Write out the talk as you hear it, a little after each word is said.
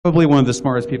Probably one of the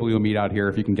smartest people you'll meet out here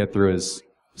if you can get through his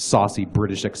saucy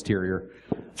British exterior.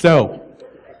 So,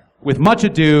 with much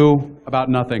ado about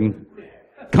nothing,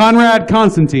 Conrad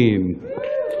Constantine.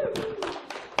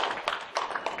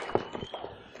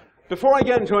 Before I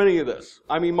get into any of this,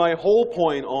 I mean, my whole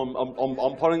point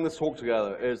on putting this talk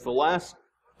together is the last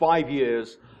 5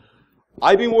 years,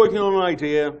 I've been working on an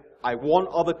idea. I want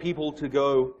other people to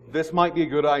go, this might be a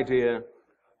good idea.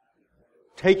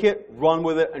 Take it, run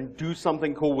with it, and do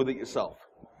something cool with it yourself.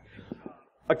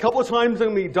 A couple of times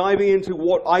I'm going to be diving into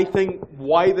what I think,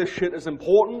 why this shit is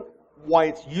important, why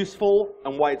it's useful,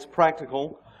 and why it's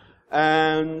practical.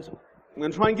 And I'm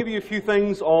going to try and give you a few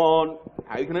things on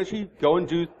how you can actually go and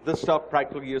do this stuff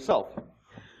practically yourself.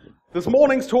 This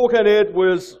morning's talk I did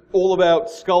was all about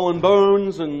skull and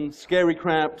bones and scary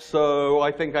crap, so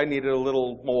I think I needed a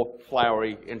little more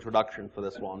flowery introduction for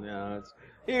this one. Yeah,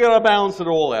 you got to balance it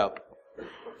all out.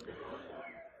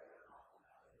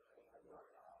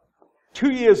 2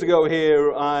 years ago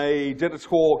here, I did a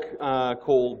talk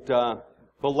called The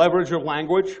Leverage of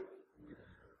Language,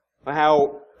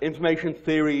 how information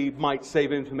theory might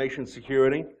save information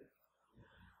security.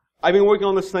 I've been working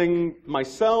on this thing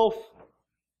myself,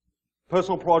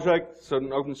 personal project, so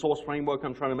an open source framework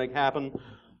I'm trying to make happen.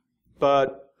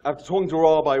 But after talking to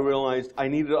Rob, I realized I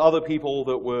needed other people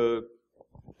that were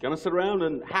going to sit around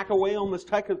and hack away on this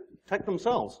tech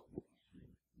themselves.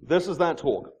 This is that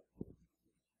talk.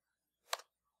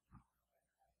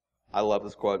 I love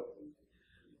this quote.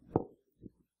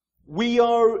 We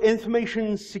are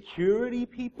information security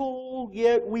people,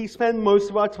 yet we spend most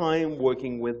of our time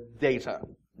working with data,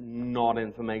 not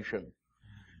information.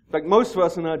 In fact, most of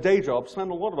us in our day jobs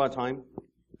spend a lot of our time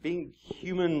being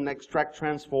human extract,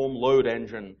 transform, load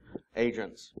engine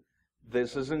agents.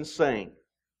 This is insane.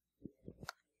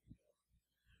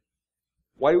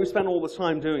 Why do we spend all this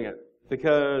time doing it?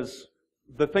 Because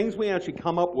the things we actually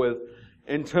come up with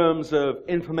in terms of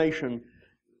information,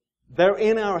 they're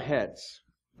in our heads.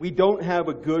 We don't have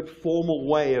a good formal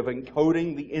way of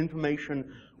encoding the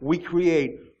information we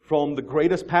create from the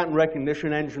greatest pattern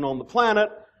recognition engine on the planet,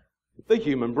 the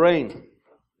human brain.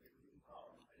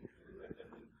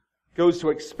 Goes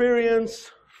to experience.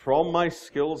 From my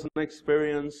skills and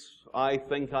experience, I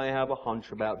think I have a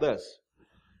hunch about this.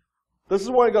 This is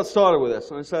where I got started with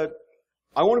this, and I said,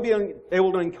 I want to be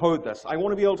able to encode this. I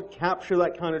want to be able to capture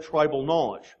that kind of tribal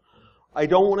knowledge. I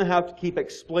don't want to have to keep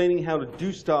explaining how to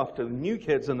do stuff to the new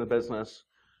kids in the business.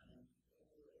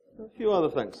 A few other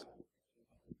things.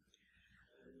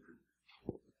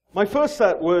 My first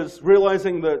set was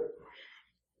realizing that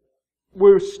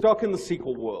we're stuck in the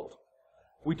SQL world.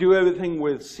 We do everything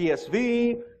with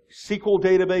CSV, SQL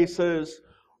databases,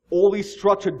 all these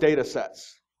structured data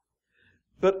sets.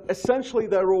 But essentially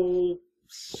they're all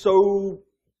so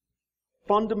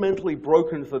fundamentally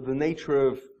broken for the nature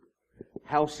of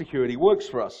how security works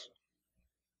for us.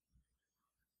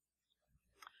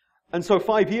 And so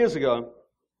 5 years ago,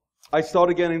 I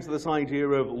started getting into this idea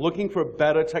of looking for a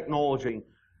better technology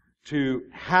to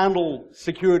handle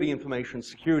security information,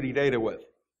 security data with.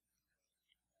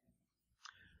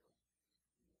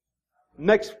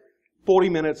 Next 40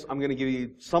 minutes, I'm going to give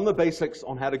you some of the basics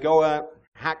on how to go out,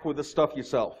 hack with this stuff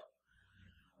yourself.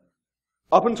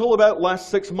 Up until about last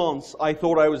 6 months, I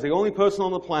thought I was the only person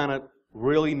on the planet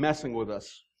really messing with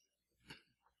this.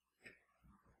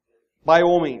 By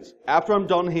all means, after I'm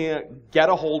done here, get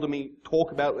a hold of me,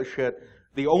 talk about this shit.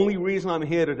 The only reason I'm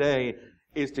here today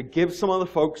is to give some other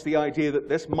folks the idea that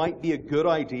this might be a good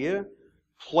idea,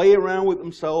 play around with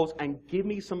themselves, and give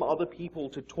me some other people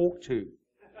to talk to.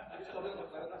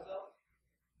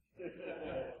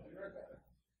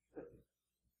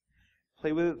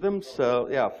 Play with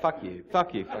themselves. Yeah, fuck you.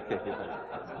 Fuck you. Fuck you.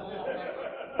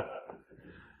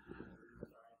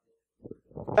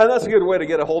 And that's a good way to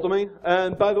get a hold of me.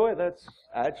 And by the way, that's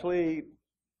actually...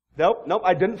 Nope,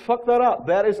 I didn't fuck that up.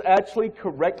 That is actually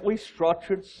correctly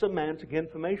structured semantic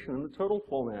information in the total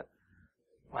format.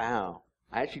 Wow.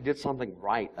 I actually did something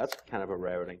right. That's kind of a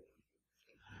rarity.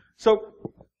 So,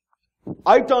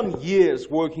 I've done years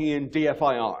working in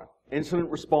DFIR,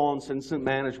 incident response, incident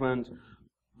management,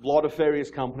 a lot of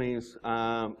various companies.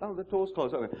 Oh, the door's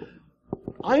closed. Okay.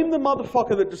 I'm the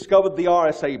motherfucker that discovered the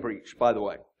RSA breach, by the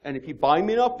way. And if you buy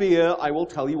me enough beer, I will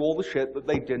tell you all the shit that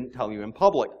they didn't tell you in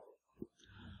public.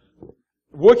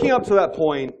 Working up to that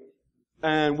point,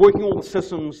 and working all the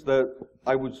systems that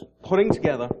I was putting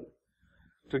together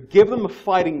to give them a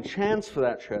fighting chance for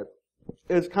that shit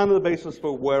is kind of the basis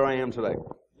for where I am today.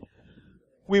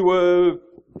 We were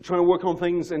trying to work on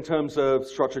things in terms of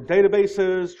structured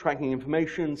databases, tracking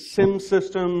information, SIM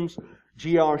systems,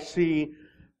 GRC,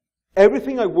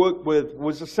 everything I worked with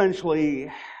was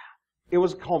essentially, it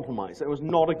was a compromise. It was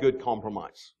not a good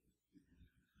compromise.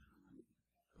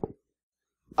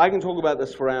 I can talk about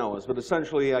this for hours, but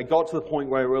essentially I got to the point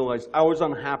where I realized I was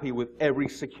unhappy with every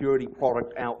security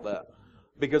product out there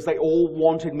because they all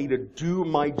wanted me to do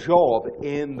my job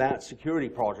in that security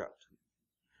project.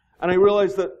 And I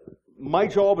realized that my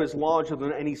job is larger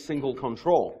than any single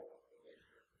control.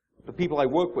 The people I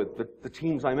work with, the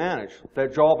teams I manage, their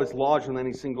job is larger than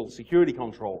any single security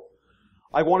control.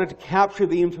 I wanted to capture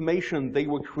the information they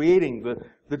were creating,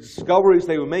 the discoveries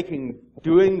they were making,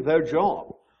 doing their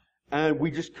job. And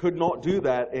we just could not do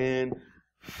that in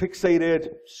fixated,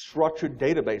 structured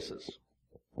databases.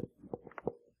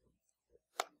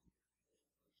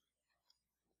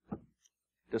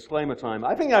 Disclaimer time.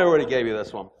 I think I already gave you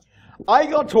this one. I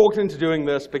got talked into doing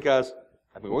this because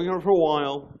I've been working on it for a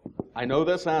while. I know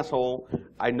this asshole.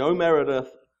 I know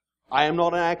Meredith. I am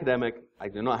not an academic. I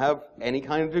do not have any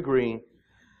kind of degree.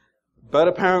 But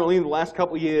apparently, in the last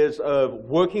couple of years of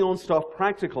working on stuff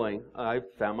practically, I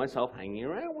found myself hanging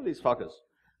around with these fuckers.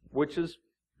 Which is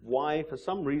why, for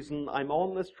some reason, I'm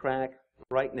on this track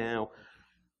right now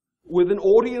with an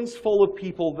audience full of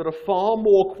people that are far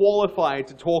more qualified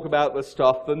to talk about this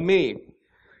stuff than me.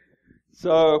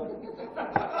 So,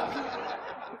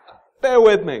 bear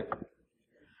with me.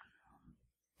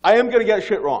 I am going to get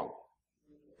shit wrong.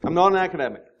 I'm not an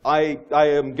academic. I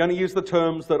am going to use the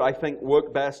terms that I think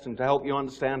work best and to help you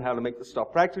understand how to make this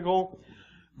stuff practical.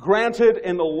 Granted,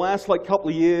 in the last couple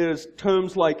of years,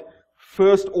 terms like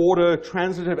first-order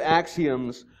transitive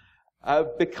axioms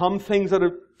have become things that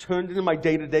have turned into my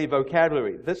day-to-day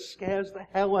vocabulary. This scares the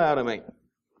hell out of me.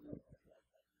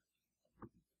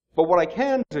 But what I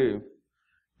can do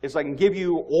is I can give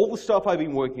you all the stuff I've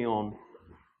been working on,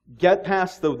 get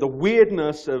past the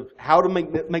weirdness of how to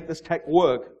make this tech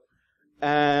work,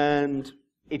 and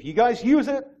if you guys use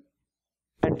it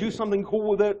and do something cool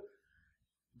with it,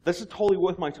 this is totally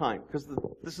worth my time, because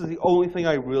this is the only thing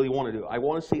I really want to do. I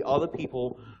want to see other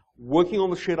people working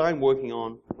on the shit I'm working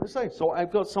on. What do I say? So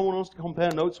I've got someone else to compare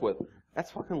notes with.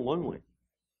 That's fucking lonely.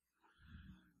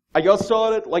 I got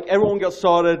started, like everyone got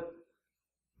started,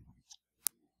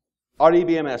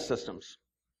 RDBMS systems,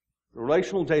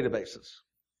 relational databases.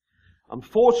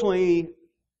 Unfortunately,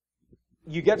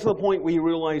 you get to the point where you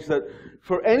realize that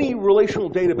for any relational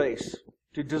database,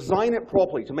 to design it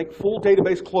properly, to make full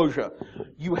database closure,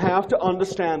 you have to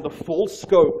understand the full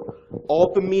scope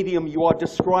of the medium you are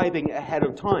describing ahead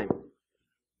of time.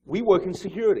 We work in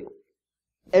security.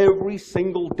 Every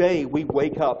single day we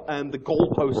wake up and the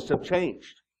goalposts have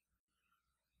changed.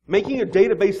 Making a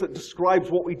database that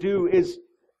describes what we do is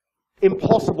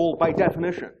impossible by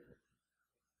definition.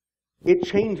 It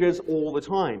changes all the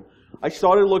time. I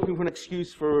started looking for an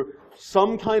excuse for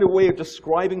some kind of way of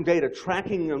describing data,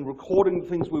 tracking and recording the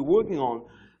things we were working on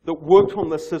that worked on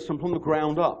the system from the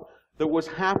ground up, that was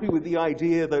happy with the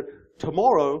idea that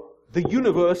tomorrow the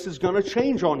universe is going to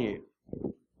change on you.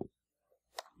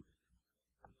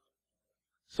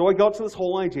 So I got to this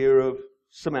whole idea of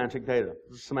semantic data,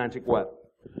 the semantic web.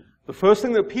 The first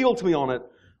thing that appealed to me on it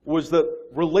was that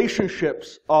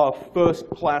relationships are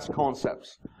first-class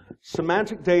concepts.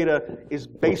 Semantic data is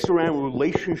based around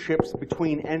relationships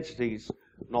between entities,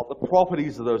 not the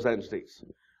properties of those entities.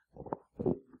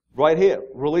 Right here,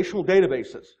 relational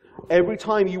databases. Every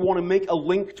time you want to make a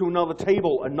link to another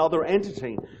table, another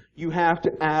entity, you have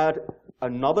to add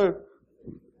another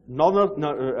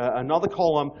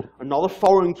column, another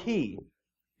foreign key.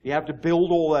 You have to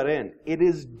build all that in. It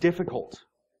is difficult.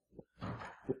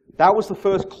 That was the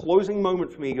first closing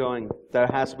moment for me going, there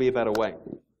has to be a better way.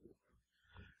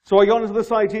 So I got into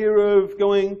this idea of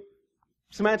going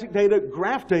semantic data,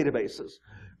 graph databases.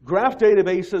 Graph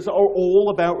databases are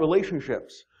all about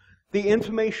relationships. The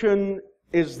information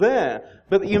is there,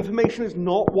 but the information is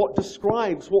not what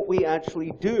describes what we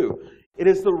actually do. It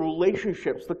is the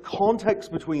relationships, the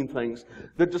context between things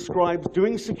that describes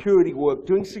doing security work,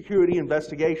 doing security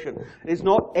investigation. It is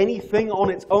not anything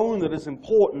on its own that is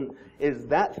important. It is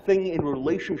that thing in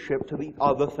relationship to the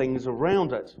other things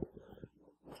around it.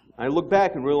 I look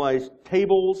back and realize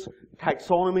tables,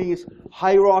 taxonomies,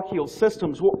 hierarchical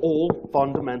systems were all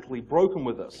fundamentally broken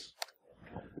with this.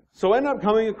 So I ended up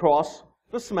coming across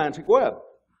the semantic web,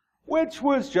 which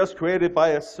was just created by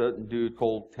a certain dude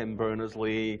called Tim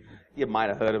Berners-Lee. You might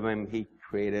have heard of him. He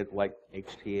created like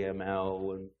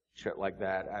HTML and shit like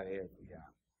that.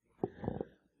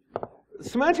 The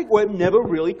semantic web never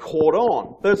really caught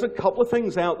on. There's a couple of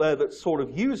things out there that sort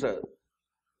of use it,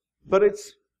 but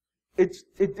it's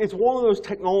one of those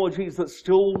technologies that's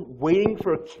still waiting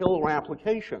for a killer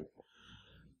application.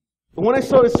 When I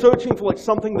started searching for like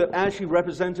something that actually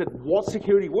represented what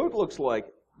security work looks like,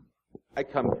 I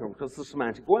come across the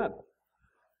semantic web.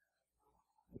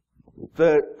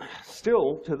 That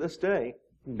still, to this day,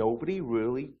 nobody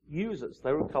really uses.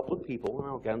 There are a couple of people, and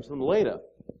I'll get into them later.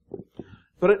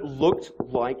 But it looked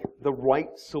like the right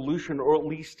solution, or at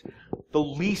least the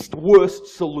least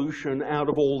worst solution out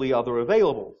of all the other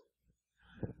available.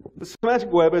 The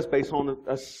semantic web is based on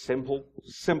a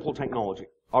simple technology.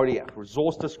 RDF,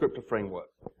 Resource Descriptor Framework.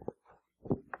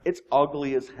 It's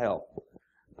ugly as hell.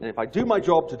 And if I do my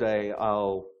job today,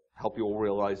 I'll help you all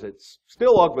realize it's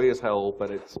still ugly as hell, but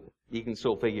you can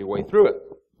still figure your way through it.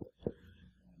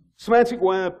 Semantic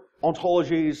web,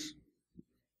 ontologies,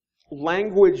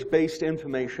 language-based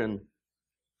information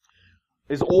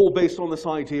is all based on this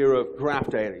idea of graph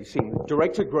data. You see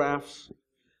directed graphs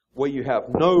where you have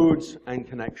nodes and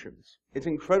connections. It's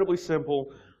incredibly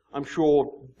simple. I'm sure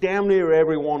damn near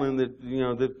everyone in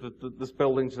this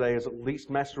building today has at least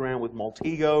messed around with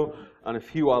Maltego and a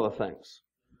few other things.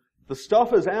 The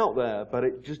stuff is out there, but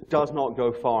it just does not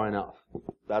go far enough.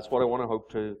 That's what I want to hope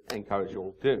to encourage you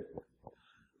all to do.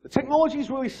 The technology is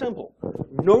really simple.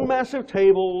 No massive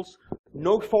tables,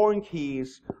 no foreign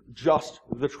keys, just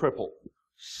the triple.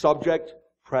 Subject,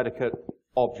 predicate,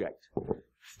 object.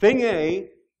 Thing A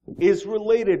is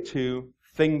related to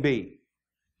thing B.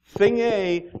 Thing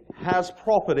A has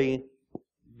property,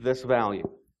 this value.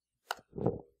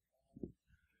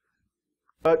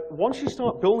 But once you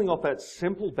start building off that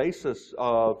simple basis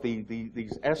of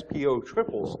these SPO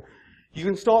triples, you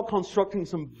can start constructing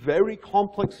some very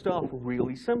complex stuff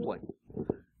really simply.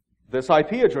 This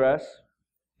IP address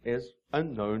is a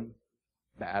known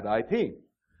bad IP.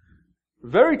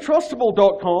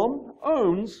 VeryTrustable.com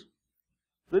owns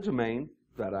the domain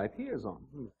that IP is on,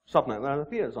 subnet that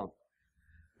IP is on.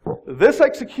 This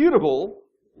executable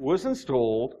was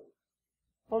installed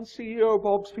on CEO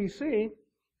Bob's PC.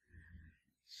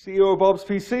 CEO Bob's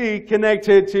PC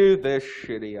connected to this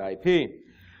shitty IP.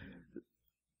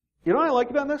 You know what I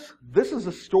like about this? This is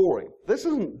a story. This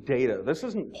isn't data. This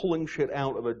isn't pulling shit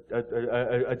out of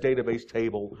a database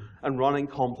table and running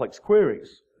complex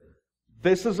queries.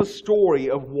 This is a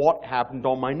story of what happened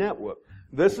on my network.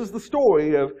 This is the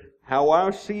story of how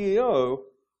our CEO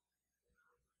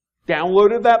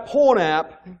downloaded that porn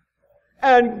app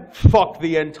and fucked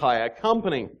the entire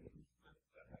company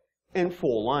in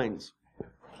 4 lines.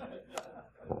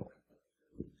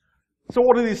 So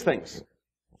what are these things?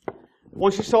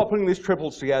 Once you start putting these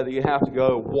triples together, you have to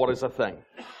go, what is a thing?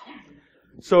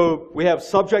 So we have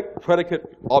subject, predicate,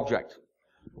 object.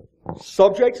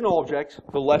 Subject and object,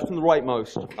 the left and the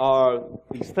rightmost, are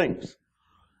these things.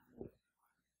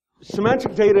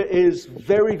 Semantic data is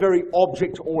very, very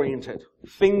object-oriented.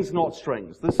 Things, not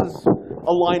strings. This is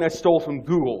a line I stole from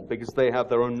Google because they have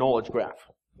their own knowledge graph.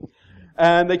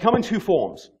 And they come in 2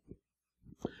 forms.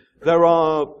 There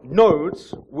are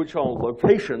nodes, which are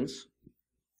locations,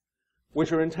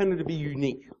 which are intended to be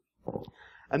unique.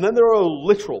 And then there are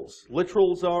literals.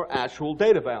 Literals are actual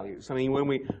data values. I mean, when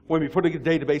we put a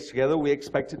database together, we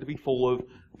expect it to be full of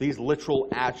these literal,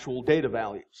 actual data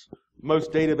values.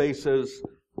 Most databases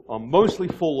are mostly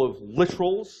full of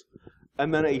literals,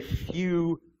 and then a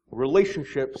few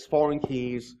relationships, foreign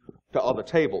keys, to other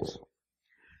tables.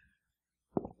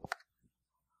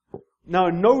 Now,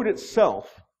 a node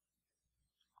itself,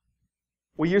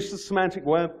 we use the semantic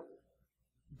web.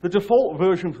 The default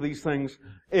version for these things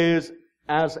is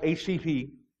as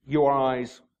HTTP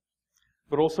URIs,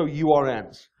 but also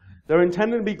URNs. They're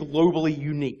intended to be globally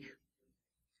unique.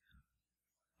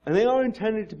 And they are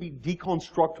intended to be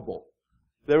deconstructable.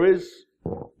 There is,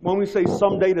 when we say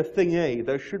some data thing A,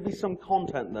 there should be some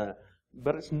content there,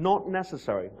 but it's not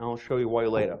necessary. And I'll show you why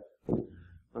later.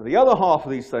 Now, the other half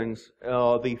of these things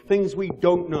are the things we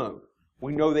don't know.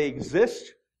 We know they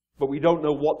exist, but we don't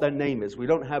know what their name is. We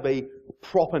don't have a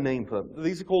proper name for them.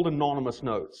 These are called anonymous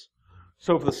nodes.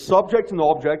 So for the subject and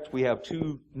object, we have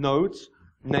 2 nodes,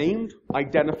 named,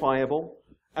 identifiable,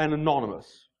 and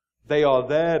anonymous. They are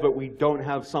there, but we don't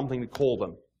have something to call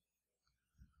them.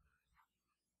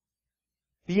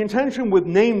 The intention with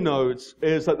named nodes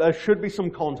is that there should be some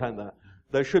content there.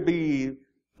 There should be,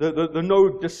 the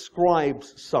node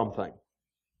describes something.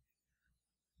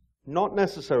 Not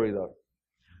necessary, though.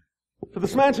 For the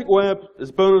semantic web,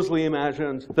 as Berners-Lee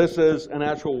imagined, this is an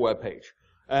actual web page.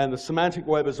 And the semantic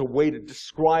web is a way to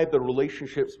describe the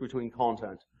relationships between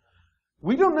content.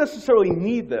 We don't necessarily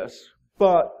need this,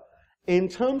 but in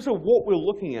terms of what we're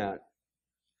looking at,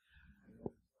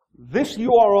 this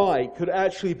URI could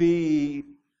actually be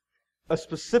a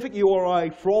specific URI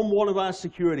from one of our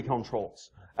security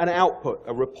controls, an output,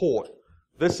 a report.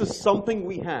 This is something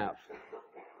we have.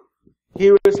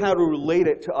 Here is how to relate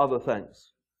it to other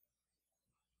things.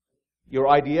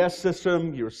 Your IDS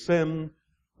system, your SIM,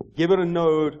 give it a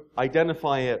node,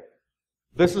 identify it.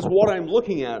 This is what I'm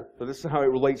looking at, but this is how it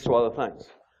relates to other things.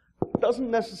 It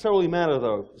doesn't necessarily matter,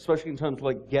 though, especially in terms of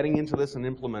like getting into this and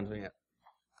implementing it.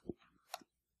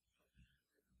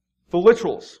 The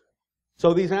literals.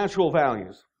 So these actual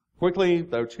values. Quickly,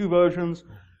 there are two versions.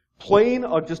 Plain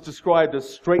are just described as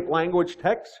straight language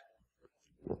text.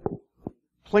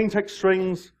 Plain text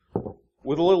strings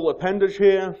with a little appendage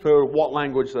here for what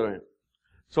language they're in.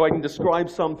 So I can describe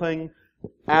something,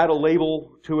 add a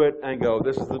label to it, and go,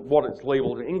 this is what it's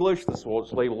labeled in English, this is what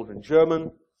it's labeled in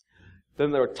German.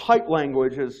 Then there are type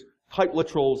languages, type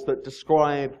literals that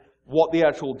describe what the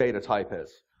actual data type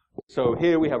is. So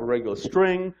here we have a regular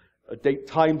string, a date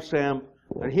timestamp,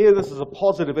 and here this is a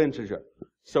positive integer.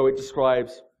 So it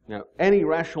describes any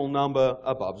rational number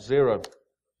above 0.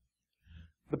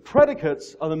 The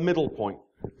predicates are the middle point.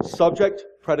 Subject,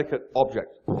 predicate,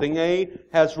 object. Thing A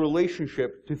has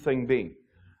relationship to thing B.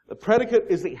 The predicate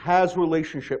is the has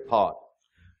relationship part.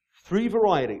 3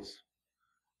 varieties.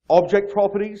 Object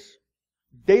properties,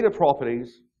 data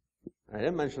properties, I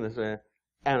didn't mention this there,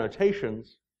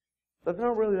 annotations, but they're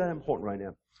not really that important right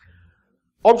now.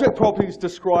 Object properties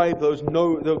describe those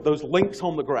links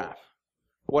on the graph.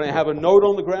 When I have a node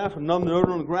on the graph, another node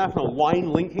on the graph, and a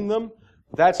line linking them,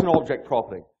 that's an object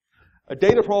property. A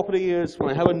data property is when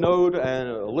I have a node and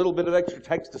a little bit of extra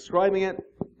text describing it,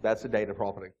 that's a data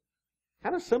property.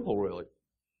 Kind of simple, really.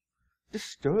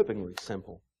 Disturbingly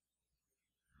simple.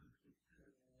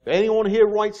 If anyone here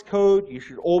writes code, you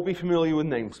should all be familiar with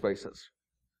namespaces.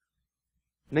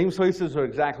 Namespaces are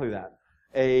exactly that.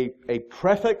 A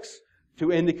prefix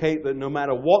to indicate that no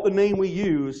matter what the name we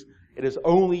use, it is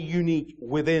only unique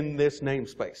within this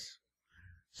namespace.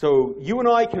 So you and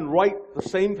I can write the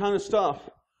same kind of stuff.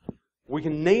 We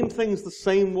can name things the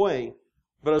same way,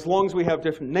 but as long as we have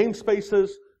different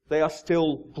namespaces, they are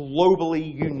still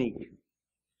globally unique.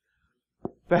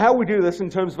 For how we do this in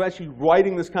terms of actually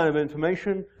writing this kind of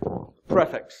information,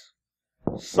 prefix.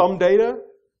 Some data,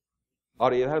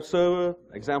 RDF server,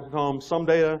 example column, some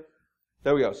data.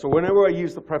 There we go. So whenever I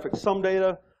use the prefix some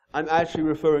data, I'm actually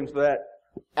referring to that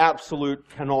absolute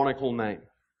canonical name.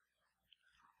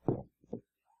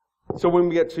 So when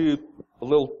we get to a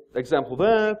little example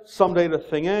there, some data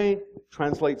thing A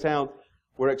translates out,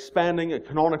 we're expanding a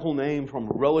canonical name from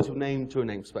a relative name to a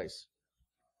namespace.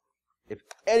 If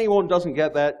anyone doesn't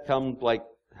get that, come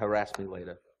harass me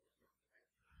later.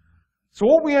 So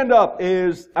what we end up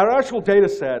is, our actual data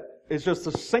set is just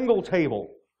a single table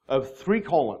of 3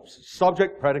 columns,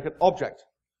 subject, predicate, object.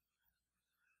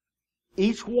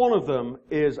 Each one of them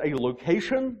is a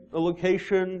location,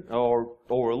 or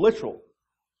a literal.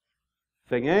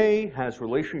 Thing A has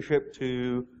relationship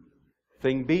to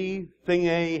thing B. Thing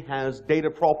A has data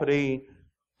property.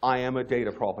 I am a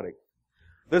data property.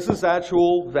 This is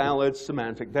actual valid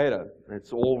semantic data.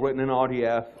 It's all written in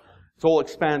RDF. It's all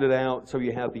expanded out, so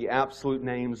you have the absolute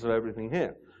names of everything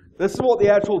here. This is what the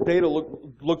actual data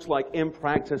looks like in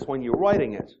practice when you're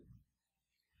writing it.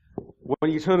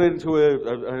 When you turn it into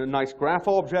a nice graph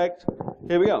object,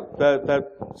 here we go. That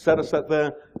set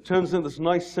there turns into this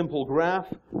nice simple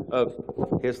graph of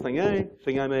here's thing A,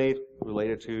 thing I made,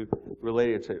 related to.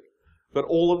 But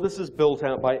all of this is built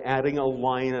out by adding a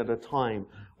line at a time.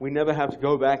 We never have to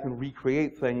go back and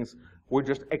recreate things. We're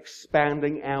just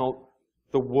expanding out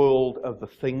the world of the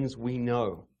things we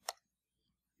know.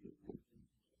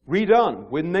 Redone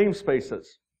with namespaces.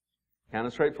 Kind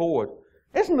of straightforward.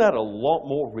 Isn't that a lot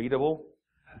more readable?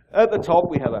 At the top,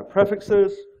 we have our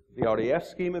prefixes, the RDF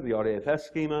schema, the RDFS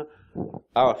schema,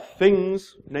 our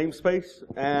things namespace,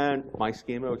 and my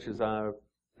schema, which is our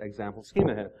example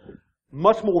schema here.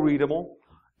 Much more readable.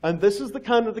 And this is the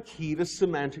kind of the key to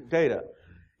semantic data,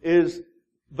 is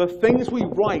the things we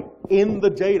write in the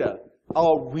data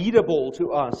are readable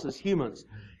to us as humans.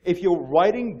 If you're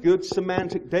writing good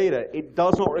semantic data, it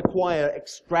does not require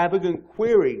extravagant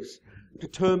queries to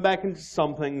turn back into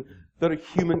something that a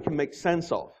human can make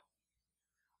sense of.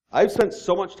 I've spent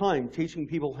so much time teaching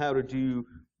people how to do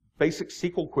basic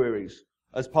SQL queries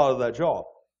as part of their job.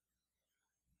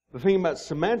 The thing about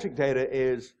semantic data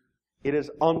is it is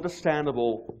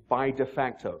understandable by de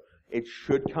facto. It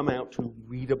should come out to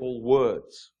readable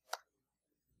words.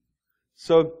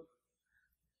 So,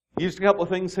 used a couple of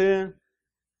things here.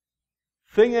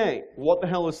 Thing A, what the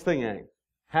hell is thing A?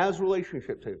 Has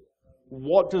relationship to.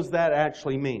 What does that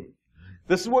actually mean?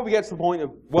 This is where we get to the point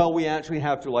of, well, we actually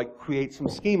have to create some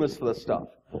schemas for this stuff.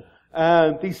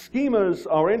 And these schemas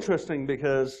are interesting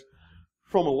because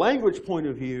from a language point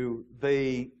of view,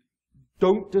 they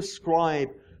don't describe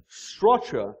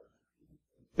structure,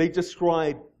 they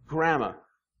describe grammar.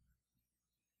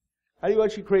 How do you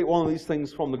actually create one of these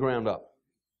things from the ground up?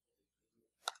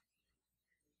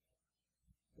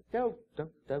 Yeah.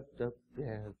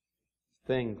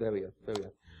 Thing, there we go.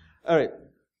 All right,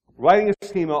 writing a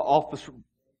schema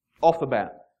off the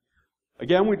bat.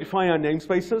 Again, we define our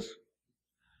namespaces,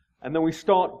 and then we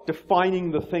start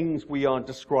defining the things we are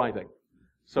describing.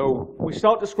 So we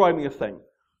start describing a thing.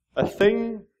 A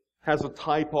thing has a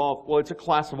type of, well, it's a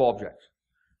class of object.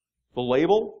 The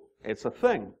label, it's a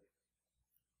thing.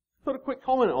 Put a quick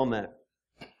comment on that.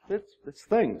 It's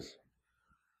things.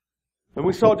 And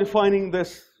we start defining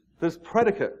this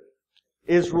predicate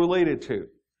is related to.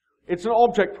 It's an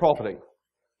object property.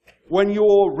 When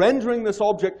you're rendering this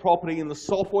object property in the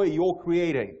software you're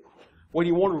creating, when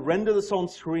you want to render this on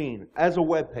screen as a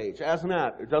web page, as an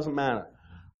app, it doesn't matter.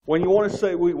 When you want to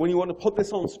say, when you want to put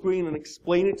this on screen and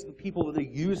explain it to the people that are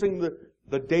using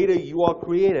the data you are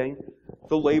creating,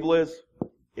 the label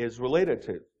is related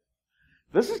to.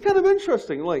 This is kind of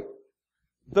interesting. Like,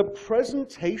 the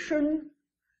presentation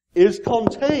is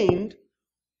contained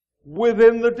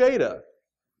within the data.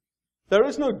 There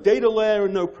is no data layer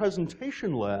and no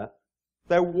presentation layer.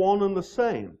 They're one and the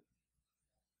same.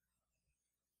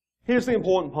 Here's the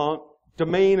important part,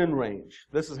 domain and range.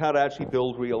 This is how to actually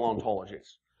build real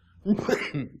ontologies.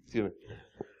 Excuse me.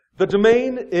 The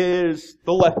domain is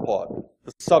the left part,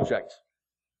 the subject.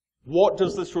 What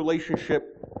does this relationship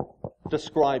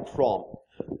describe from?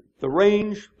 The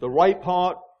range, the right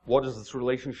part, what does this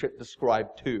relationship describe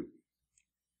to?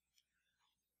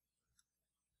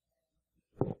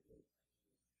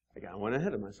 Again, I went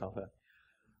ahead of myself there.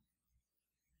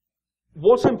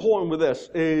 What's important with this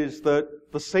is that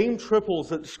the same triples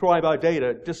that describe our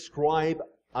data describe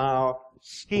our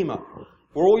schema.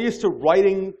 We're all used to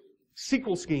writing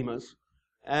SQL schemas,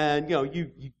 and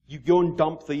you go and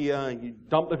dump the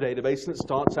database, and it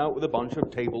starts out with a bunch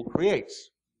of table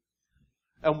creates.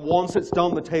 And once it's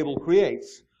done the table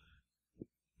creates,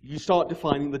 you start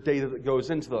defining the data that goes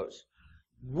into those.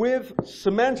 With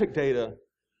semantic data,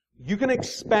 you can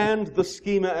expand the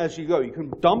schema as you go. You can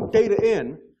dump data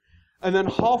in, and then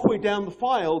halfway down the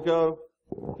file go,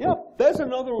 yeah, there's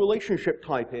another relationship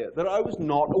type here that I was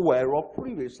not aware of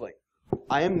previously.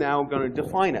 I am now going to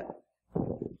define it.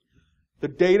 The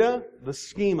data, the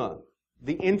schema,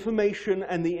 the information,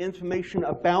 and the information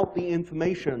about the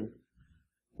information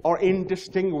are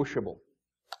indistinguishable.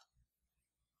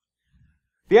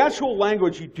 The actual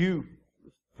language you do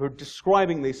for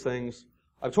describing these things,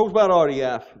 I've talked about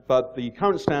RDF, but the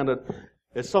current standard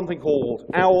is something called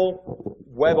OWL,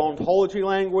 Web Ontology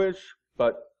Language,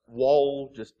 but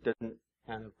WOL just didn't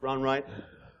kind of run right.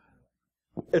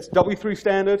 It's W3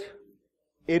 standard.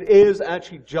 It is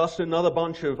actually just another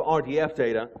bunch of RDF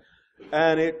data,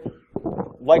 and it,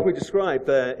 like we described,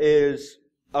 there is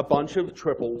a bunch of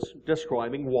triples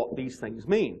describing what these things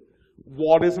mean.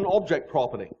 What is an object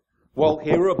property? Well,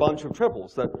 here are a bunch of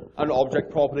triples that an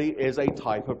object property is a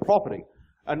type of property.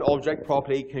 An object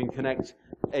property can connect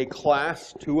a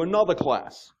class to another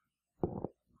class.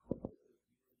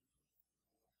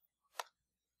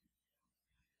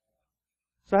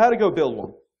 So how to go build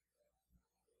one?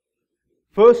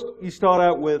 First, you start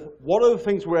out with, what are the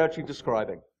things we're actually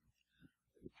describing?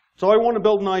 So I want to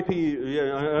build an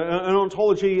an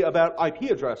ontology about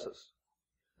IP addresses.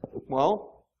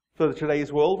 Well, for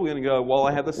today's world, we're going to go, well,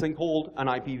 I have this thing called an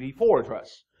IPv4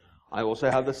 address. I also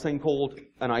have this thing called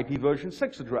an IP version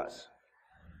 6 address.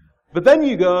 But then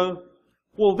you go,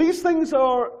 well, these things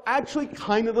are actually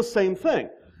kind of the same thing.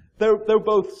 They're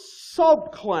both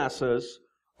subclasses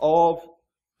of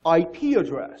IP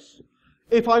address.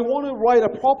 If I want to write a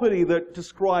property that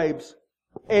describes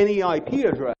any IP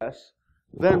address,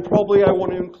 then probably I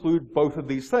want to include both of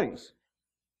these things.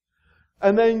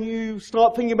 And then you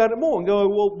start thinking about it more and go,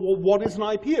 well, what is an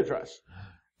IP address?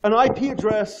 An IP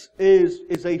address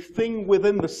is a thing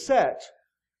within the set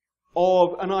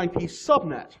of an IP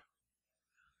subnet.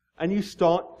 And you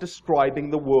start describing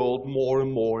the world more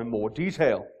and more in more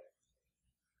detail.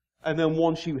 And then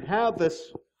once you have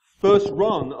this first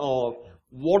run of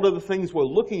what are the things we're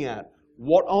looking at,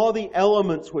 what are the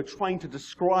elements we're trying to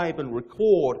describe and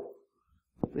record,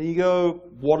 then you go,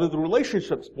 what are the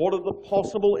relationships? What are the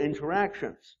possible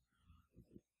interactions?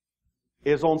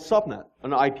 Is on subnet.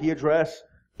 An IP address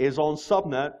is on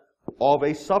subnet of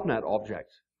a subnet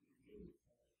object.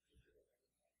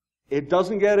 It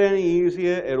doesn't get any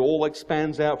easier. It all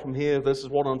expands out from here. This is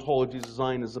what ontology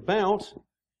design is about.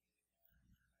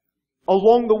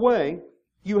 Along the way,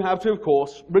 you have to, of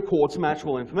course, record some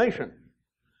actual information.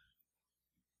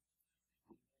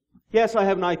 Yes, I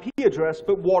have an IP address,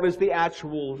 but what is the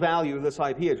actual value of this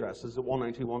IP address? Is it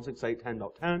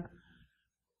 192.168.10.10?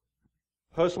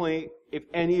 Personally, if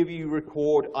any of you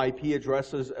record IP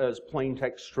addresses as plain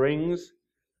text strings,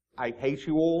 I hate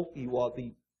you all. You are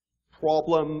the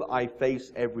problem I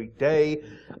face every day.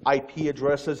 IP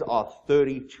addresses are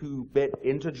 32-bit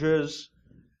integers.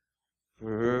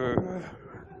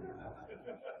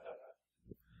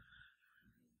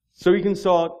 So you can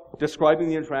start describing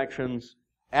the interactions,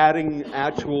 adding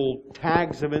actual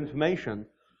tags of information.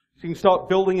 So you can start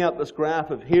building out this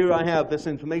graph of here I have this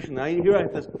information, here I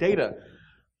have this data.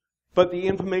 But the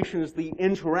information is the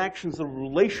interactions, the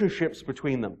relationships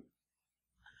between them.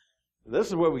 This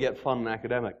is where we get fun and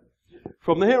academic.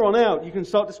 From here on out, you can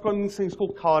start describing these things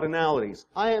called cardinalities.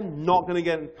 I am not going to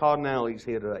get into cardinalities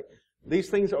here today. These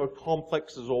things are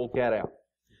complex as all get out.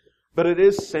 But it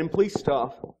is simply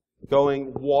stuff going,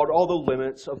 what are the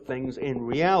limits of things in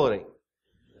reality?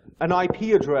 An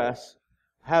IP address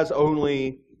has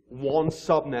only one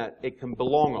subnet it can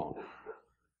belong on.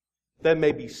 There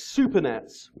may be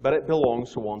supernets, but it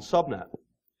belongs to one subnet.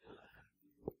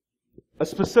 A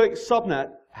specific subnet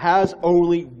has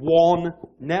only one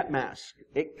net mask.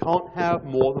 It can't have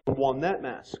more than one net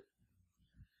mask.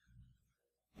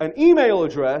 An email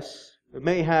address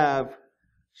may have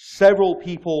several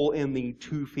people in the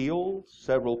to fields,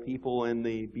 several people in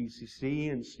the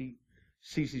BCC and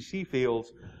CCC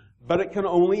fields, but it can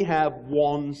only have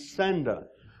one sender.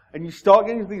 And you start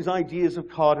getting into these ideas of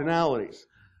cardinalities.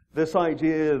 This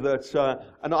idea that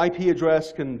an IP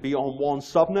address can be on one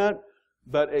subnet,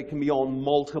 but it can be on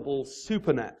multiple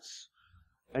supernets.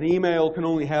 An email can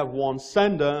only have one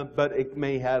sender, but it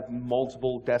may have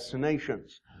multiple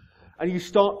destinations. And you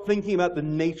start thinking about the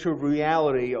nature of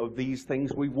reality of these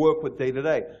things we work with day to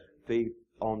day, the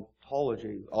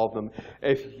ontology of them,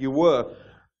 if you were.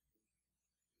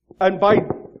 And by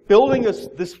building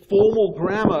this formal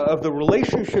grammar of the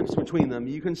relationships between them,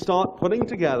 you can start putting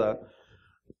together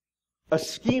a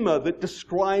schema that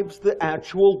describes the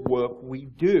actual work we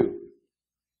do.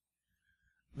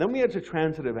 Then we had to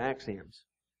transitive axioms.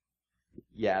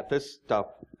 Yeah, this stuff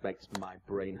makes my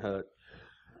brain hurt.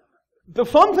 The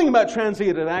fun thing about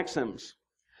transitive axioms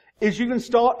is you can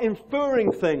start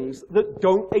inferring things that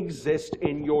don't exist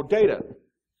in your data.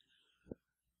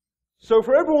 So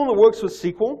for everyone that works with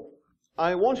SQL,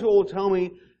 I want you all to tell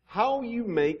me how you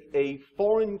make a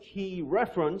foreign key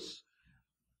reference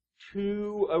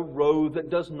to a row that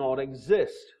does not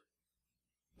exist.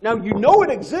 Now, you know it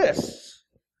exists.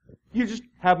 You just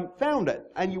haven't found it.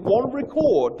 And you want to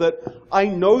record that I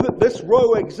know that this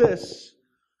row exists,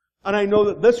 and I know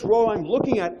that this row I'm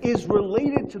looking at is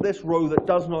related to this row that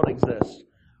does not exist.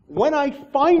 When I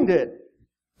find it,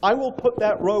 I will put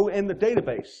that row in the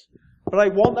database. But I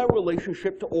want that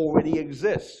relationship to already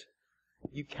exist.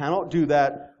 You cannot do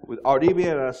that with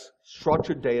RDBMS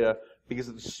structured data because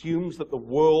it assumes that the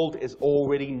world is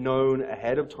already known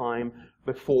ahead of time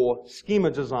before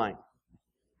schema design.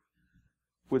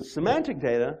 With semantic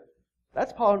data,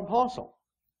 that's part and parcel.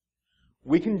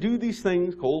 We can do these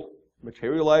things called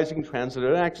materializing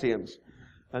transitive axioms.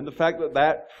 And the fact that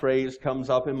that phrase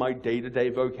comes up in my day-to-day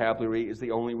vocabulary is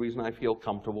the only reason I feel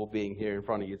comfortable being here in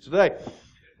front of you today.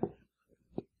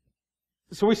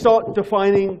 So we start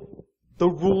defining the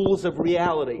rules of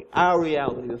reality, our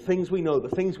reality, the things we know,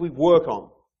 the things we work on.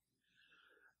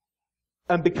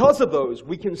 And because of those,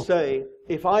 we can say,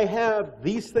 if I have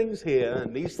these things here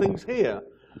and these things here,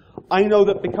 I know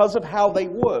that because of how they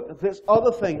work, this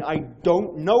other thing I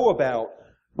don't know about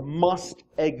must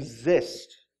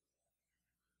exist.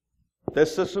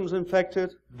 This system's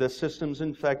infected, this system's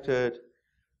infected.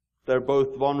 They're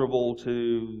both vulnerable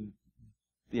to,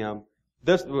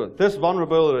 this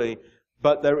vulnerability,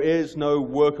 but there is no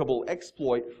workable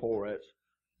exploit for it.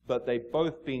 But they've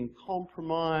both been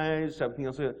compromised, everything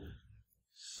else.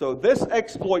 So this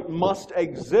exploit must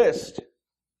exist,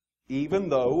 even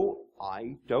though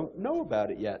I don't know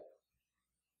about it yet.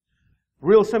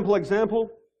 Real simple example.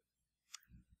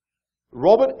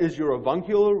 Robert is your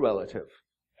avuncular relative.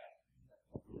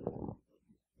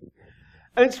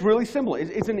 And it's really simple.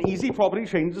 It's an easy property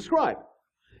chain to describe.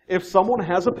 If someone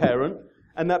has a parent,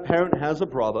 and that parent has a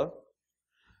brother,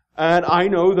 and I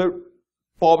know that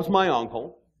Bob's my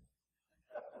uncle,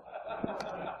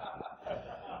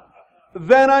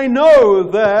 then I know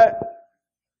that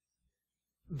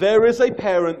there is a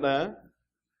parent there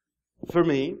for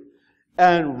me,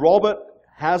 and Robert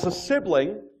has a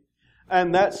sibling,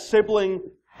 and that sibling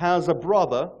has a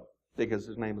brother, because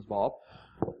his name is Bob.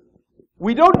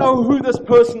 We don't know who this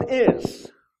person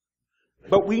is,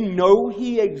 but we know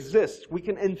he exists. We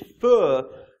can infer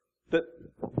that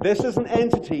this is an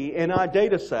entity in our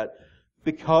data set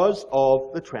because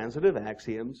of the transitive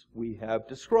axioms we have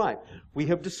described. We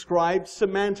have described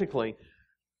semantically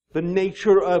the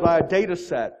nature of our data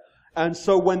set. And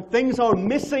so when things are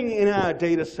missing in our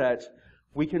data set,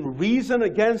 we can reason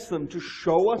against them to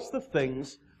show us the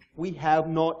things we have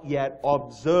not yet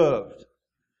observed.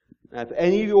 Now, if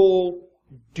any of you all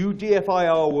do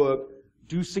DFIR work,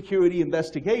 do security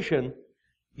investigation,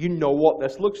 you know what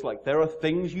this looks like. There are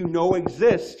things you know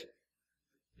exist,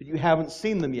 but you haven't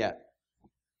seen them yet.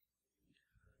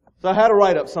 So how to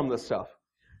write up some of this stuff.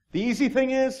 The easy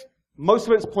thing is, most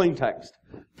of it's plain text.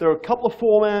 There are a couple of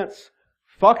formats.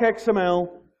 Fuck XML.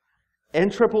 N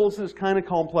triples is kind of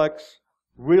complex.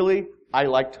 Really, I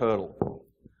like Turtle.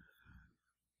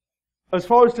 As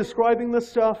far as describing this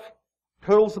stuff,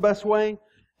 Turtle's the best way.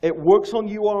 It works on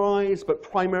URIs, but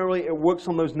primarily it works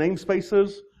on those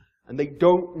namespaces, and they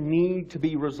don't need to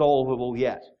be resolvable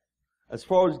yet. As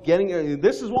far as getting,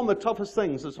 this is one of the toughest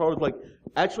things as far as like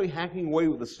actually hacking away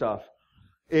with the stuff,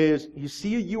 is you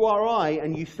see a URI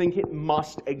and you think it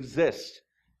must exist.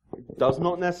 It does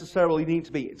not necessarily need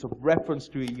to be. It's a reference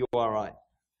to a URI.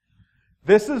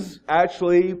 This is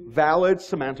actually valid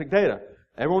semantic data.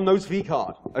 Everyone knows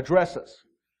vcard, addresses.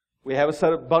 We have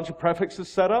a bunch of prefixes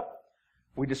set up.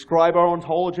 We describe our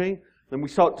ontology. Then we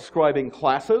start describing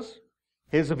classes.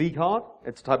 Here's a vcard.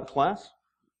 It's a type of class.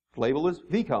 Label is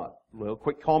vcard. A little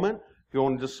quick comment. If you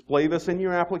want to display this in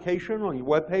your application, on your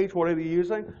web page, whatever you're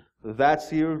using,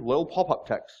 that's your little pop-up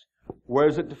text. Where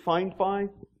is it defined by?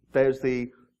 There's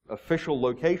the official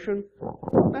location.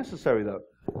 Not necessary, though.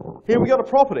 Here we got a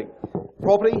property.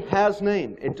 Property has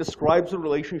name. It describes the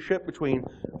relationship between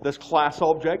this class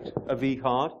object, a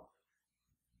vcard,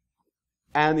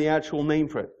 and the actual name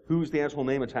for it. Who's the actual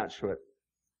name attached to it?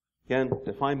 Again,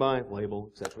 defined by, label,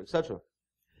 etc., etc.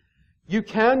 You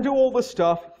can do all this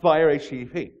stuff via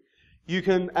HTTP. You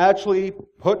can actually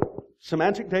put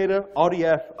semantic data,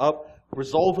 RDF, up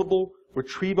resolvable,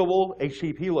 retrievable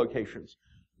HTTP locations.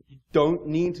 You don't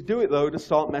need to do it, though, to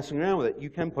start messing around with it. You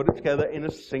can put it together in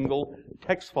a single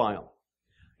text file.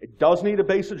 It does need a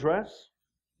base address.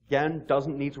 Again,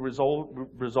 doesn't need to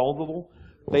resolvable.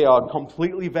 They are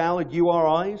completely valid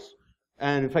URIs.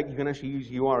 And in fact, you can actually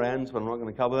use URNs, but I'm not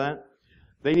going to cover that.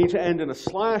 They need to end in a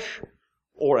slash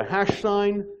or a hash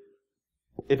sign.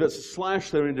 If it's a slash,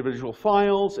 they're individual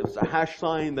files. If it's a hash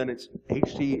sign, then it's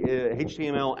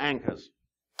HTML anchors.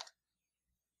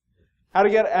 How to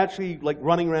get actually like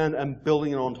running around and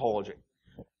building an ontology.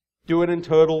 Do it in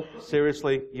Turtle.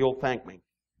 Seriously, you'll thank me.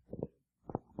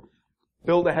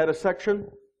 Build a header section.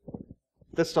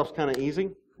 This stuff's kind of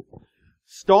easy.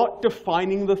 Start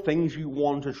defining the things you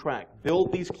want to track.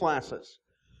 Build these classes.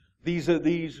 These are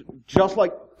just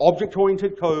like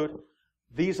object-oriented code.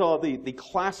 These are the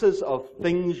classes of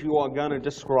things you are going to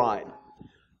describe.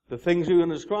 The things you're going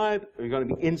to describe are going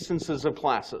to be instances of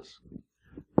classes.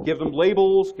 Give them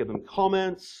labels, give them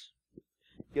comments,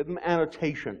 give them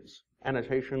annotations.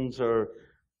 Annotations are,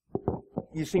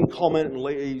 you've seen comment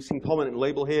and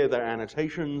label here, they're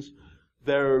annotations.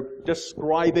 They're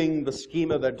describing the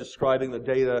schema, they're describing the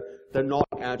data, they're not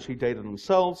actually data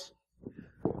themselves.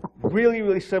 Really,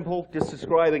 really simple, just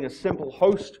describing a simple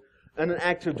host and an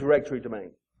Active Directory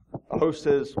domain. A host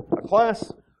is a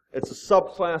class, it's a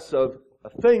subclass of a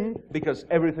thing, because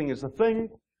everything is a thing,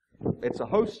 it's a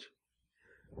host.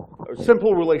 A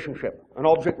simple relationship, an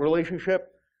object relationship.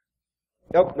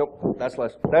 Nope, that's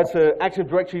less. That's an Active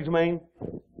Directory domain,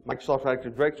 Microsoft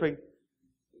Active Directory.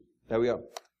 There we go.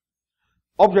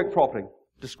 Object property,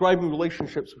 describing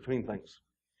relationships between things.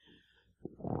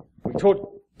 We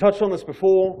touched on this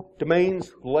before.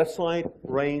 Domains, left side,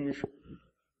 range.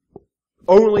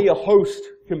 Only a host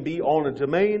can be on a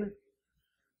domain.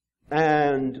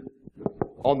 And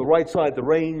on the right side, the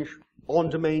range, on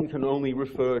domain can only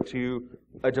refer to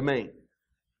a domain.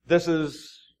 This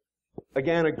is,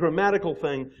 again, a grammatical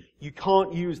thing. You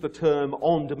can't use the term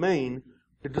on domain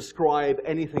to describe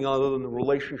anything other than the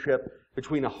relationship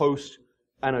between a host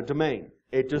and a domain.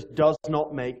 It just does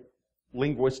not make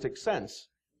linguistic sense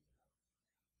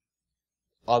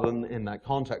other than in that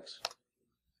context.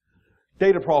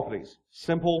 Data properties,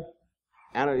 simple,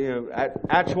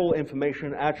 actual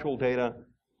information, actual data.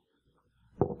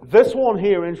 This one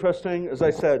here, interesting, as I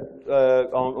said,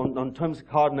 on terms of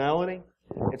cardinality,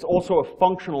 it's also a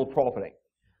functional property.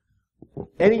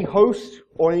 Any host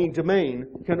or any domain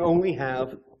can only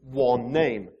have one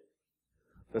name.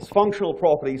 This functional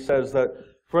property says that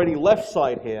for any left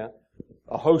side here,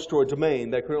 a host or a domain,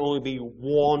 there can only be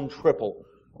one triple.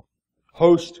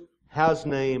 Host has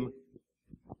name,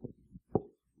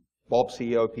 Bob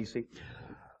CEO PC,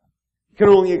 can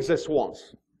only exist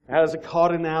once. has a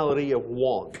cardinality of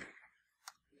 1.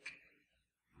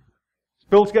 It's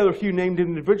built together a few named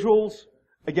individuals.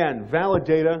 Again, valid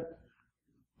data.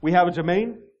 We have a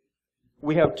domain.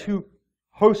 We have 2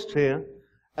 hosts here,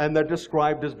 and they're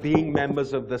described as being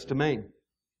members of this domain.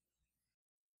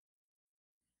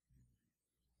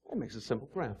 That makes a simple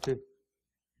graph, too.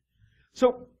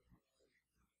 So,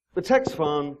 the tech's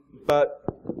fun, but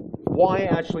why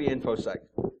actually InfoSec?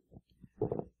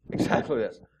 Exactly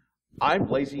this. I'm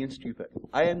lazy and stupid.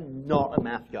 I am not a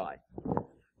math guy.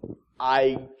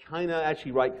 I kind of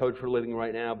actually write code for a living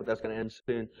right now, but that's going to end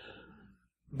soon.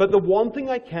 But the one thing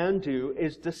I can do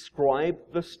is describe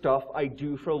the stuff I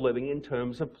do for a living in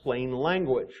terms of plain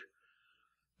language.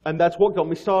 And that's what got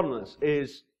me started on this,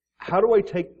 is how do I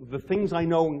take the things I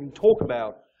know and talk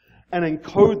about and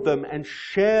encode them and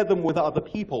share them with other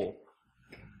people?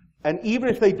 And even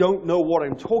if they don't know what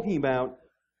I'm talking about,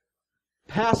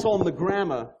 pass on the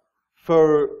grammar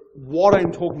for what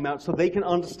I'm talking about so they can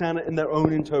understand it in their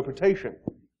own interpretation.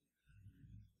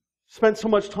 Spent so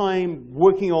much time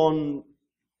working on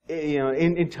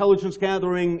in intelligence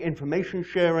gathering, information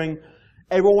sharing.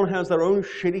 Everyone has their own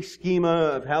shitty schema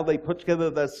of how they put together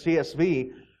their CSV.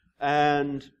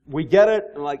 And we get it,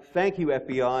 and like, thank you,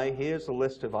 FBI, here's a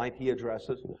list of IP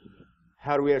addresses.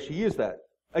 How do we actually use that?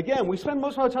 Again, we spend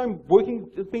most of our time working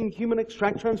being human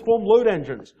extract, transform, load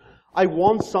engines. I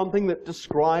want something that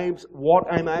describes what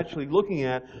I'm actually looking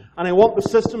at, and I want the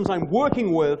systems I'm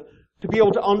working with to be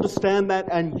able to understand that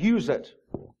and use it.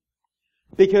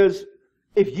 Because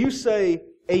if you say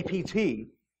APT,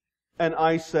 and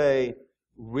I say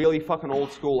really fucking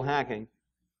old school hacking,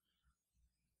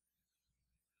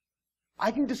 I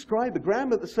can describe a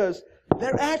grammar that says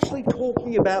they're actually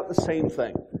talking about the same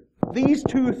thing. These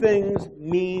 2 things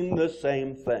mean the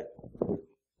same thing.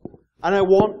 And I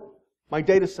want my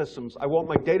data systems, I want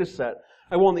my data set,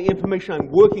 I want the information I'm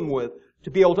working with to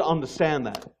be able to understand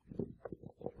that.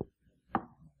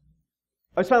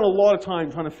 I spent a lot of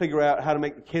time trying to figure out how to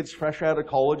make the kids fresh out of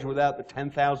college without the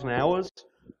 10,000 hours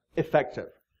effective.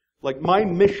 Like, my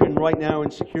mission right now in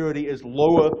security is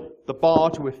lower the bar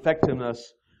to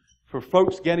effectiveness for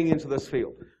folks getting into this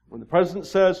field. When the president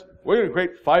says, we're going to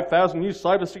create 5,000 new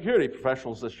cybersecurity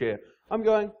professionals this year, I'm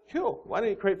going, cool, why don't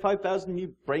you create 5,000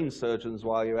 new brain surgeons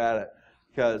while you're at it?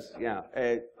 Because, yeah,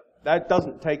 that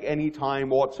doesn't take any time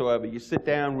whatsoever. You sit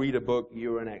down, read a book,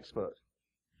 you're an expert.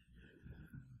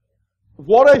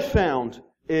 What I found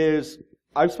is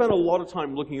I've spent a lot of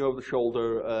time looking over the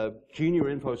shoulder of junior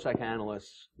InfoSec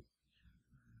analysts.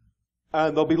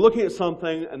 And they'll be looking at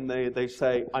something, and they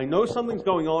say, I know something's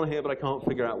going on here, but I can't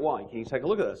figure out why. Can you take a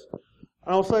look at this?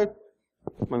 And I'll say,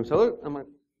 I'm like,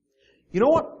 you know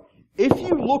what? If you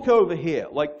look over here,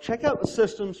 like, check out the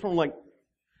systems from, like,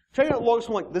 check out logs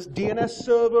from, like, this DNS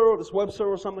server or this web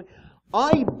server or something.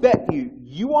 I bet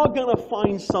you are going to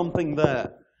find something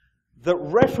there that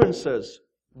references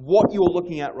what you're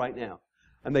looking at right now.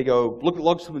 And they go, look at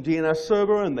logs from the DNS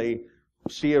server, and they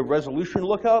see a resolution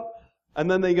lookup. And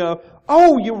then they go,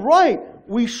 oh, you're right.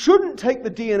 We shouldn't take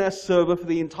the DNS server for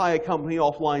the entire company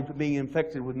offline for being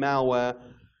infected with malware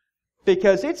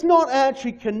because it's not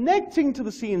actually connecting to the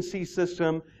CNC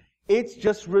system. It's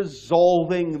just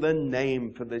resolving the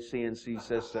name for the CNC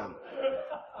system.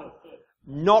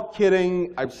 Not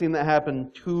kidding. I've seen that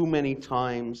happen too many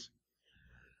times.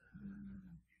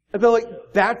 And they're like,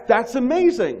 that's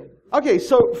amazing. Okay,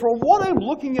 so from what I'm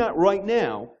looking at right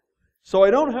now, so I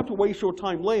don't have to waste your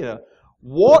time later,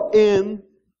 what in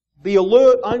the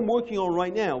alert I'm working on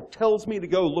right now tells me to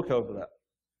go look over that?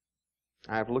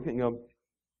 I have to look at it and go,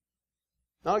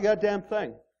 not a goddamn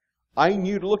thing. I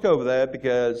knew to look over there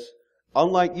because,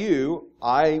 unlike you,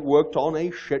 I worked on a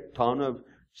shit ton of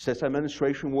system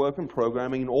administration work and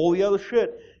programming and all the other shit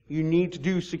you need to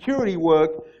do security work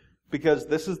because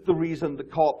this is the reason the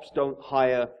cops don't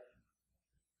hire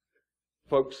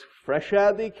folks fresh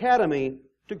out of the academy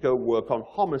to go work on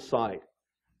homicide.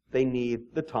 They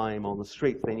need the time on the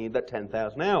streets. They need that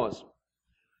 10,000 hours.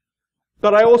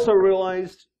 But I also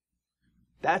realized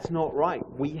that's not right.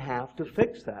 We have to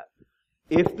fix that.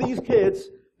 If these kids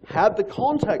had the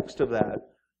context of that,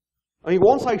 I mean,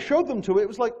 once I showed them to it, it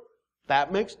was like,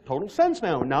 that makes total sense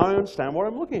now. Now I understand what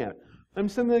I'm looking at. I'm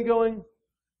sitting there going,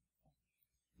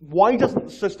 why doesn't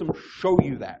the system show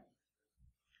you that?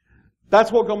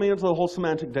 That's what got me into the whole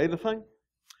semantic data thing.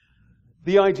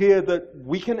 The idea that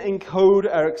we can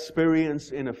encode our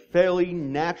experience in a fairly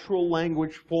natural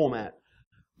language format,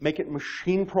 make it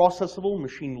machine processable,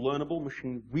 machine learnable,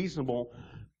 machine reasonable,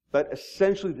 but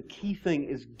essentially the key thing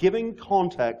is giving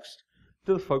context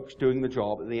to the folks doing the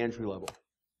job at the entry level.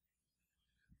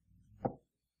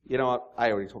 You know what?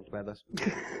 I already talked about this.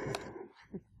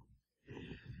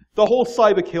 The whole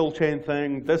cyber kill chain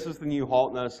thing, this is the new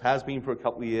hotness, has been for a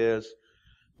couple of years.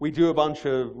 We do a bunch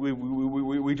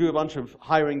of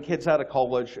hiring kids out of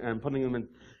college and putting them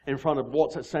in front of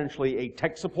what's essentially a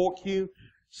tech support queue.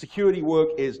 Security work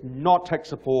is not tech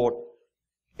support.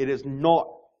 It is not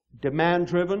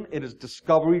demand-driven. It is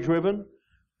discovery-driven.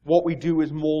 What we do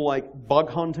is more like bug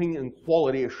hunting and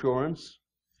quality assurance.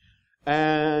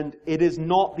 And it is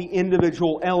not the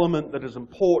individual element that is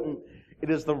important. It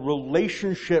is the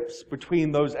relationships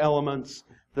between those elements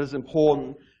that is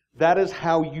important. That is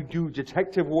how you do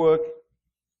detective work.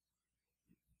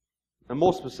 And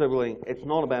more specifically, it's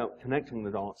not about connecting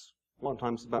the dots. A lot of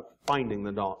times it's about finding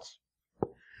the dots.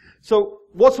 So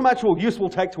what's some actual useful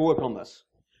tech to work on this?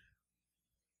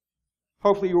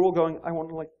 Hopefully you're all going, I want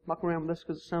to muck around with this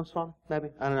because it sounds fun. Maybe.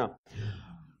 I don't know.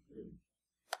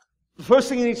 The first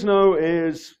thing you need to know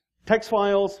is text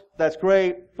files. That's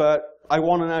great, but I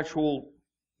want an actual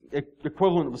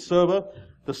equivalent of a server.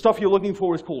 The stuff you're looking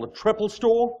for is called a triple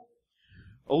store.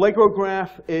 Allegro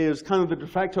Graph is kind of the de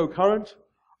facto current.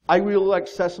 I really like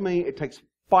Sesame. It takes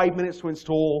 5 minutes to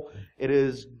install. It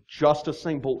is just a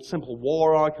simple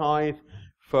WAR archive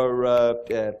for, I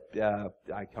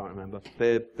can't remember,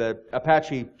 the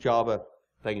Apache Java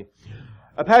thingy.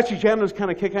 Apache Jana is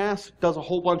kind of kick-ass, does a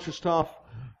whole bunch of stuff.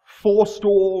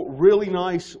 4store, really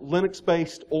nice,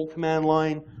 Linux-based, all command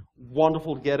line,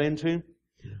 wonderful to get into.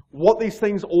 What these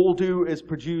things all do is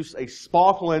produce a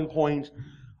Sparkle endpoint.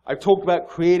 I've talked about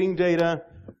creating data.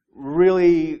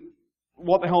 Really,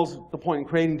 what the hell is the point in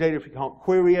creating data if you can't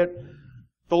query it?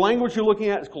 The language you're looking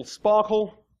at is called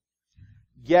Sparkle.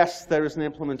 Yes, there is an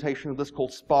implementation of this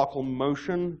called Sparkle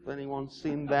Motion. Has anyone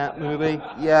seen that movie?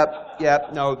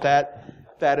 Yep, no,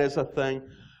 that is a thing.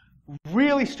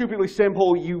 Really stupidly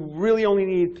simple. You really only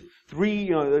need three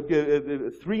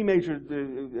major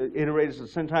iterators of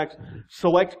syntax: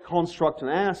 select, construct, and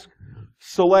ask.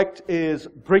 Select is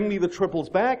bring me the triples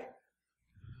back.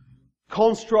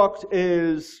 Construct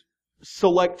is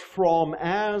select from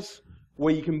as,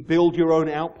 where you can build your own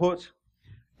output.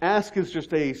 Ask is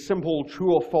just a simple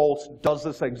true or false, does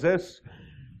this exist?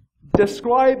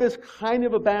 Describe is kind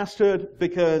of a bastard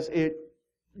because it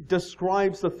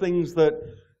describes the things that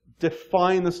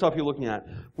define the stuff you're looking at.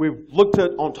 We've looked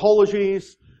at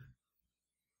ontologies.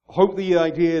 Hopefully the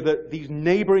idea that these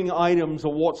neighboring items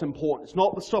are what's important. It's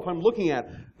not the stuff I'm looking at,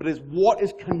 but it's what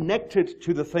is connected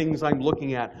to the things I'm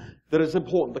looking at that is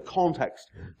important, the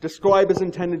context. Describe is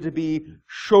intended to be,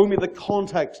 show me the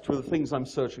context for the things I'm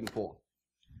searching for.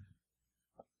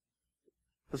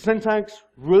 The syntax,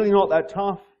 really not that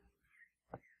tough.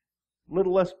 A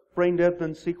little less brain dead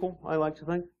than SQL, I like to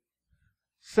think.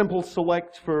 Simple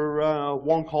select for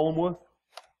one column worth.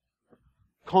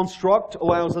 Construct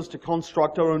allows us to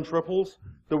construct our own triples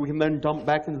that we can then dump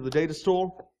back into the data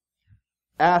store.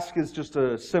 Ask is just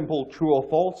a simple true or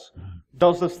false.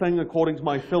 Does this thing, according to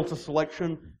my filter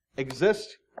selection,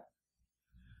 exist?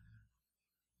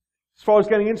 As far as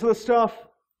getting into this stuff,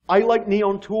 I like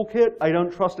Neon Toolkit. I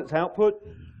don't trust its output.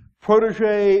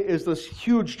 Protege is this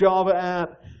huge Java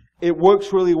app. It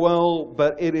works really well,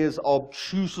 but it is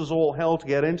obtuse as all hell to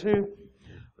get into.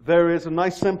 There is a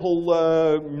nice simple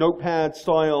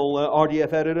notepad-style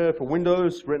RDF editor for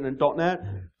Windows written in .NET.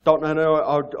 .NET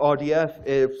RDF,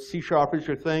 if C# is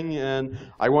your thing, and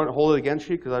I won't hold it against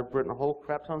you because I've written a whole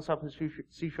crap ton of stuff in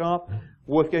C#,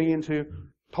 worth getting into.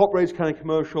 Top rate's kind of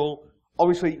commercial.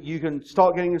 Obviously, you can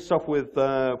start getting into stuff with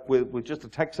just a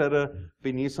text editor, but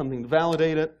you need something to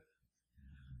validate it.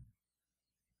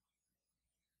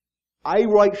 I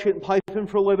write shit in Python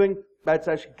for a living. That's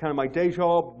actually kind of my day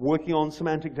job, working on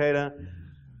semantic data.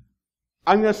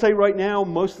 I'm going to say right now,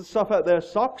 most of the stuff out there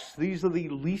sucks. These are the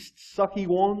least sucky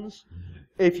ones.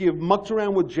 If you've mucked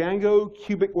around with Django,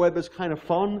 Cubic Web is kind of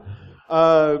fun.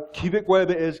 Cubic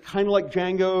Web is kind of like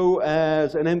Django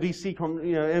as an MVC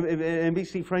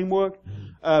framework,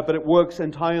 but it works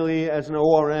entirely as an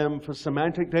ORM for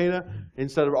semantic data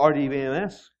instead of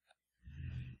RDBMS.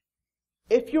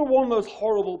 If you're one of those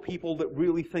horrible people that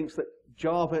really thinks that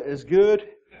Java is good,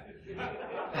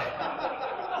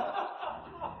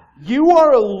 you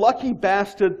are a lucky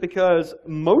bastard because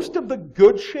most of the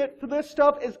good shit for this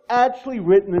stuff is actually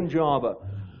written in Java.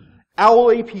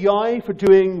 Owl API for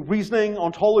doing reasoning,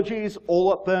 ontologies,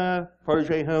 all up there.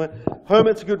 Protege, Hermit.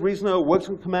 Hermit's a good reasoner, works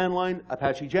on command line.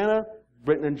 Apache Jana,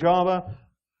 written in Java.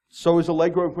 So is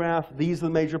Allegro Graph. These are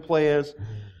the major players.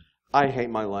 I hate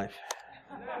my life.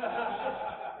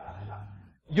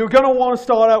 You're going to want to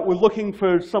start out with looking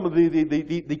for some of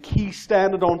the key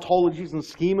standard ontologies and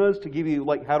schemas to give you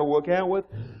like how to work out with.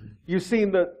 You've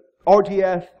seen that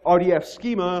RDF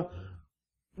schema.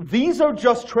 These are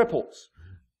just triples.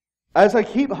 as I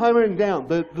keep hammering down,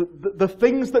 the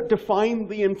things that define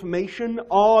the information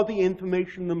are the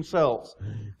information themselves.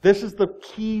 This is the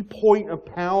key point of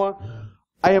power.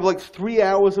 I have like 3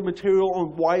 hours of material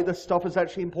on why this stuff is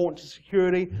actually important to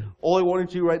security. All I want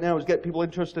to do right now is get people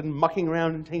interested in mucking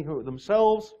around and taking it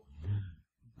themselves.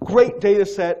 Great data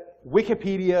set,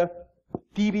 Wikipedia,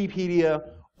 DBpedia,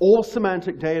 all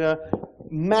semantic data,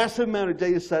 massive amount of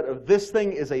data set of this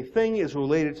thing is a thing, is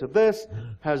related to this,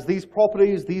 has these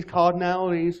properties, these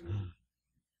cardinalities.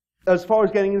 As far as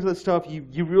getting into this stuff,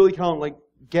 you really can't like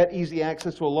get easy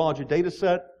access to a larger data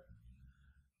set.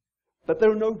 But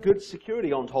there are no good security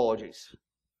ontologies.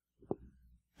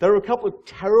 There are a couple of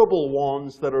terrible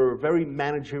ones that are very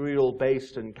managerial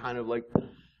based and kind of like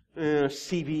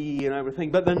CV and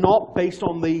everything, but they're not based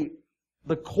on the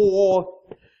core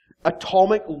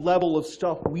atomic level of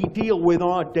stuff we deal with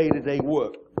on our day-to-day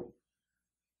work.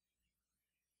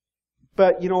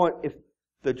 But you know what? If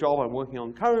the job I'm working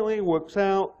on currently works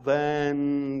out,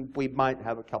 then we might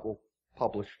have a couple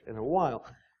published in a while.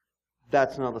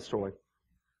 That's another story.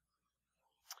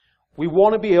 We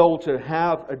want to be able to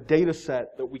have a data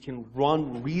set that we can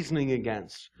run reasoning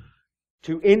against,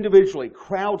 to individually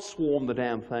crowd swarm the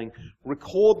damn thing,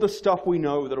 record the stuff we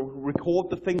know,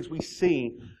 record the things we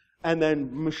see, and then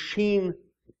machine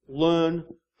learn,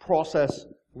 process,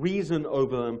 reason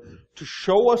over them to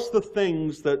show us the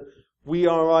things that we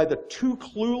are either too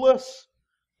clueless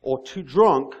or too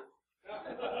drunk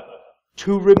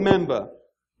to remember.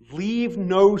 Leave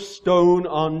no stone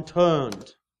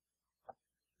unturned.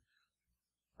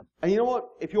 And you know what?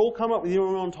 If you all come up with your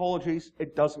own ontologies,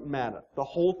 it doesn't matter. The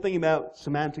whole thing about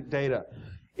semantic data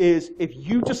is if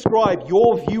you describe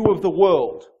your view of the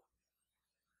world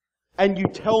and you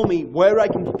tell me where I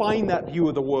can find that view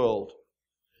of the world,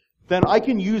 then I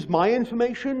can use my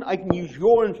information, I can use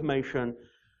your information,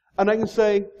 and I can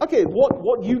say, okay,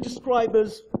 what you describe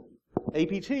as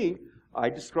APT, I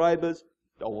describe as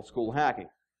old school hacking.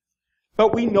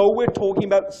 But we know we're talking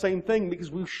about the same thing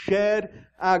because we've shared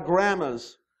our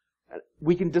grammars.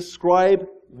 We can describe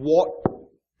what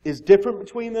is different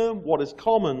between them, what is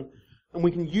common, and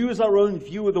we can use our own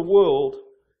view of the world,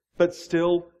 but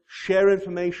still share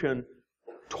information,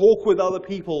 talk with other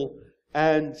people,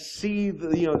 and see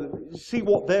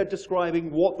what they're describing,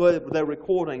 what they're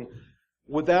recording,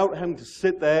 without having to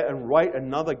sit there and write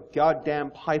another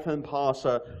goddamn Python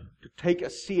parser to take a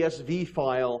CSV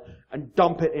file and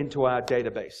dump it into our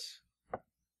database.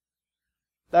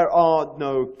 There are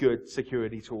no good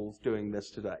security tools doing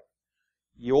this today.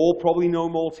 You all probably know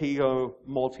Maltego.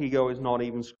 Maltego is not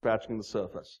even scratching the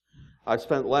surface. I've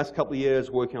spent the last couple of years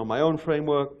working on my own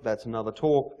framework. That's another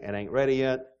talk. It ain't ready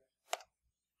yet.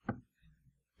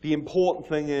 The important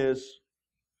thing is,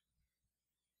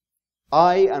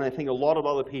 and I think a lot of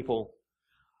other people,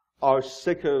 are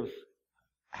sick of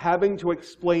having to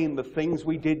explain the things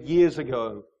we did years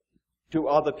ago to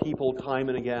other people time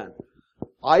and again.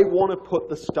 I want to put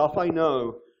the stuff I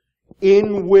know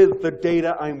in with the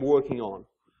data I'm working on.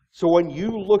 So when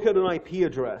you look at an IP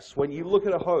address, when you look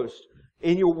at a host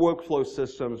in your workflow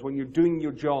systems, when you're doing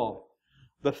your job,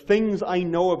 the things I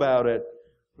know about it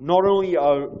not only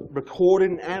are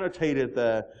recorded and annotated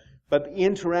there, but the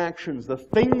interactions, the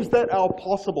things that are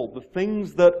possible, the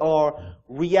things that are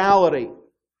reality,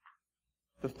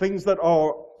 the things that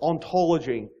are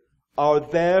ontology, are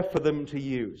there for them to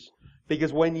use.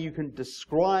 Because when you can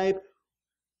describe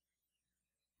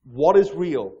what is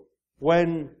real,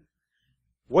 when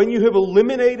you have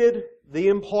eliminated the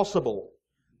impossible,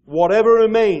 whatever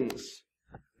remains,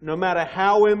 no matter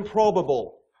how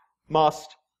improbable,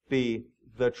 must be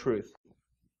the truth.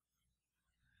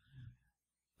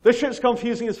 This shit's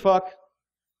confusing as fuck.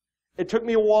 It took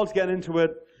me a while to get into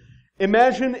it.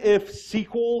 Imagine if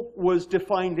SQL was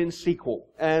defined in SQL,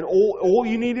 and all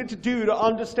you needed to do to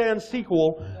understand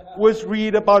SQL was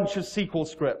read a bunch of SQL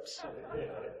scripts.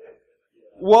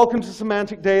 Welcome to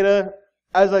semantic data.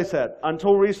 As I said,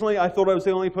 until recently, I thought I was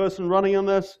the only person running on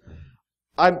this.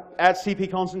 I'm at CP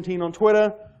Constantine on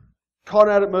Twitter.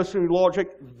 Conrad at Mercenary Logic.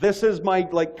 This is my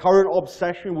current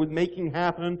obsession with making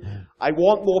happen. I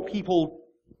want more people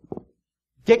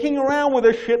dicking around with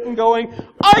this shit and going,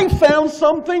 I found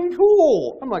something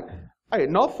cool. I'm like, I had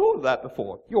not thought of that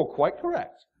before. You're quite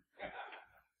correct.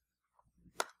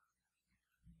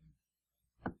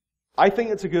 I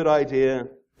think it's a good idea.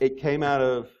 It came out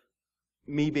of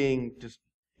me being just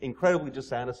incredibly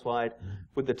dissatisfied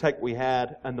with the tech we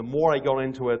had, and the more I got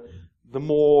into it, the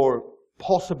more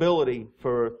possibility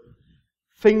for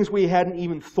things we hadn't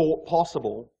even thought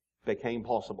possible became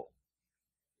possible.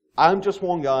 I'm just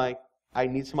one guy. I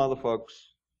need some other folks.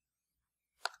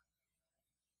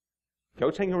 go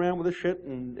tinker around with this shit,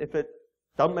 and if it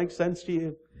doesn't make sense to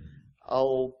you,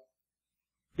 I'll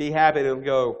be happy to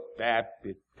go,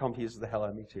 it confuses the hell out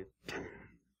of me too.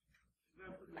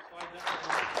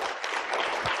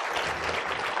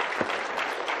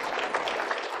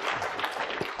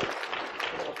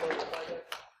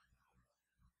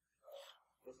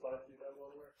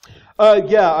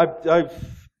 Yeah,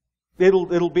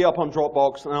 it'll be up on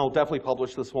Dropbox, and I'll definitely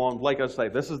publish this one. Like I say,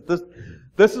 this is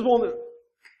one that,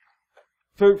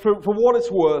 for what it's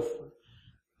worth,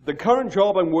 the current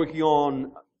job I'm working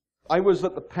on, I was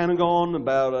at the Pentagon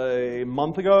about a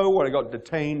month ago where I got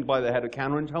detained by the head of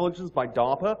counterintelligence, by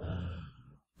DARPA.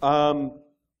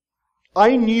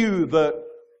 I knew that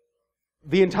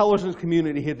the intelligence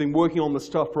community had been working on this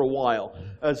stuff for a while,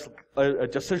 as a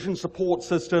decision support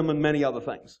system and many other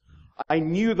things. I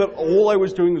knew that all I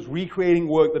was doing was recreating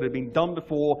work that had been done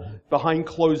before behind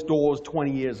closed doors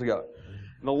 20 years ago.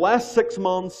 In the last 6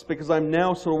 months, because I'm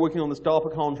now sort of working on this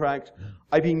DARPA contract,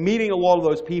 I've been meeting a lot of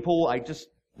those people. I just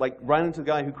ran into the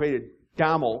guy who created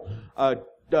DAML,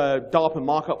 DARPA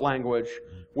markup language,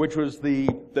 which was the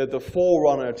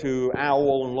forerunner to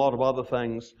OWL and a lot of other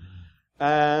things.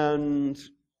 And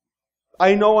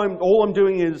I know all I'm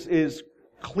doing is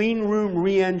clean room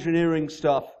re-engineering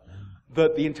stuff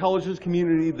that the intelligence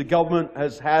community, the government,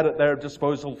 has had at their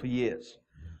disposal for years.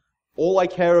 All I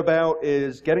care about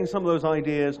is getting some of those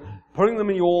ideas, putting them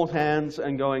in your hands,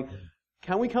 and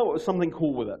can we come up with something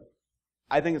cool with it?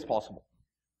 I think it's possible.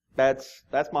 That's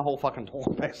my whole fucking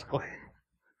talk, basically.